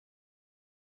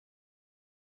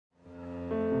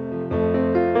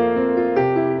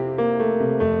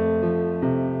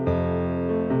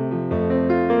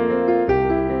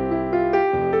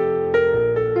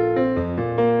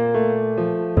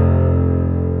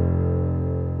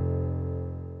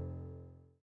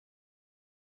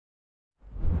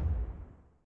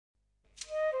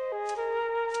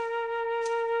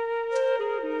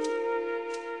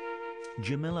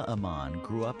Jamila Aman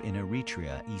grew up in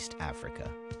Eritrea, East Africa.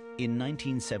 In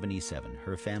 1977,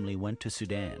 her family went to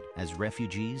Sudan as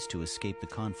refugees to escape the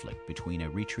conflict between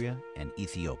Eritrea and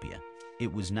Ethiopia. It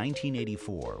was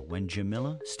 1984 when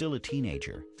Jamila, still a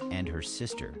teenager, and her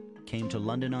sister came to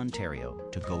London, Ontario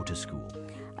to go to school.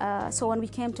 So when we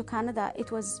came to Canada,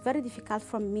 it was very difficult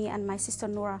for me and my sister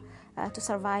Nora to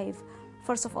survive.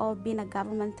 First of all, being a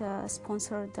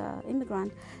government-sponsored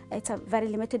immigrant, it's a very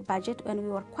limited budget, and we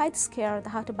were quite scared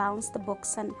how to balance the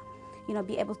books and,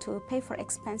 be able to pay for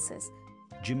expenses.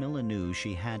 Jamila knew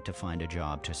she had to find a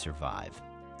job to survive.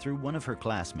 Through one of her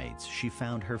classmates, she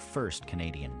found her first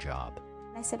Canadian job.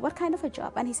 I said, "What kind of a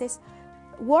job?" And he says,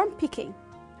 "Worm picking."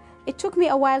 It took me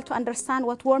a while to understand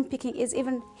what worm picking is.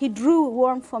 Even he drew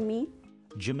worm for me.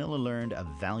 Jamila learned a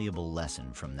valuable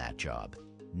lesson from that job: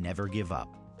 never give up.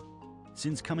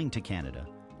 Since coming to Canada,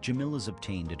 Jamila's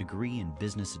obtained a degree in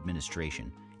business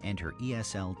administration and her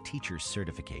ESL teacher's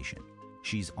certification.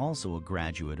 She's also a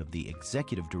graduate of the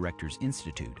Executive Directors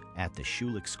Institute at the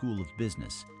Schulich School of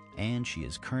Business, and she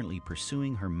is currently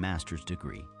pursuing her master's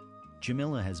degree.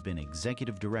 Jamila has been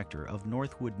Executive Director of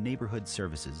Northwood Neighborhood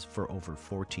Services for over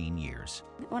 14 years.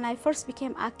 When I first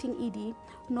became acting ED,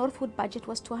 Northwood budget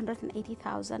was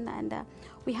 $280,000, and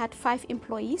we had 5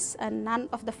 employees, and none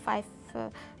of the 5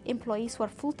 employees were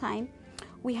full-time.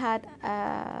 We had,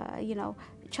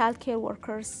 childcare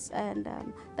workers, and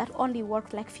that only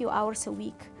worked like few hours a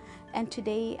week. And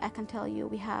today, I can tell you,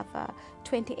 we have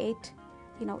 28,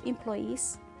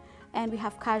 employees, and we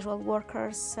have casual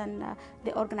workers, and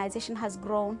the organization has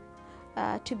grown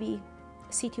to be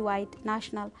citywide,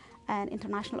 national, and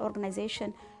international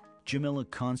organization. Jamila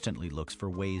constantly looks for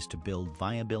ways to build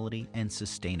viability and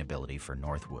sustainability for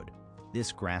Northwood.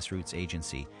 This grassroots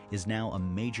agency is now a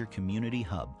major community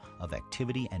hub of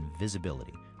activity and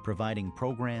visibility, providing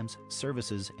programs,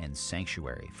 services, and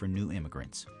sanctuary for new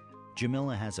immigrants.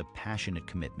 Jamila has a passionate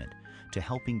commitment to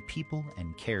helping people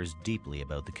and cares deeply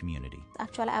about the community.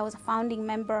 Actually, I was a founding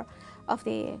member of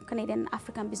the Canadian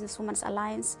African Businesswomen's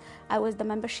Alliance. I was the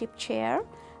membership chair.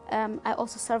 I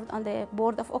also served on the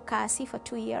board of OCASI for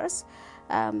 2 years,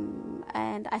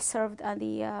 and I served on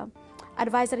the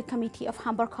advisory committee of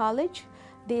Humber College,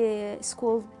 the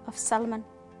School of Salmon,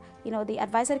 the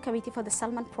advisory committee for the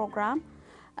Salmon program.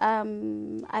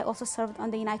 I also served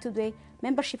on the United Way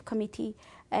membership committee,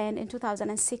 and in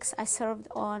 2006 I served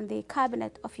on the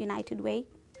cabinet of United Way,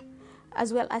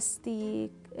 as well as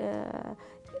the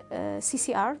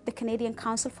CCR, the Canadian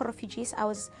Council for Refugees. I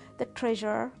was the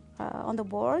treasurer on the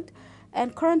board,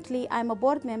 and currently I'm a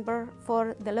board member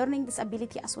for the Learning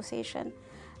Disability Association,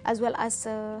 as well as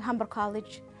Humber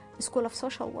College School of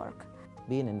Social Work.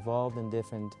 Being involved in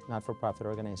different not-for-profit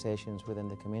organizations within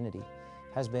the community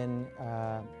has been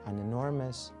an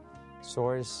enormous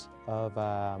source of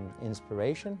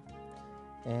inspiration,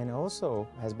 and also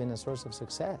has been a source of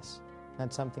success.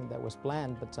 Not something that was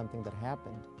planned, but something that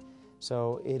happened.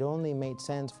 So it only made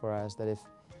sense for us that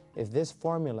if this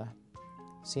formula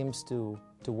seems to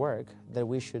work, that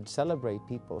we should celebrate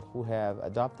people who have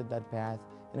adopted that path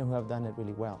and who have done it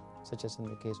really well, such as in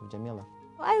the case of Jamila.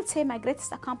 I would say my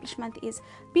greatest accomplishment is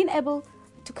being able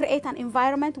to create an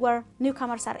environment where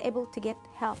newcomers are able to get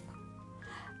help,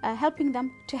 helping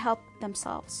them to help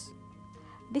themselves.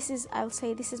 I will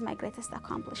say this is my greatest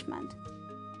accomplishment.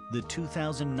 The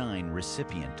 2009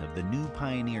 recipient of the New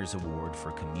Pioneers Award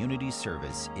for Community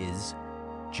Service is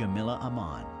Jamila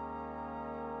Aman.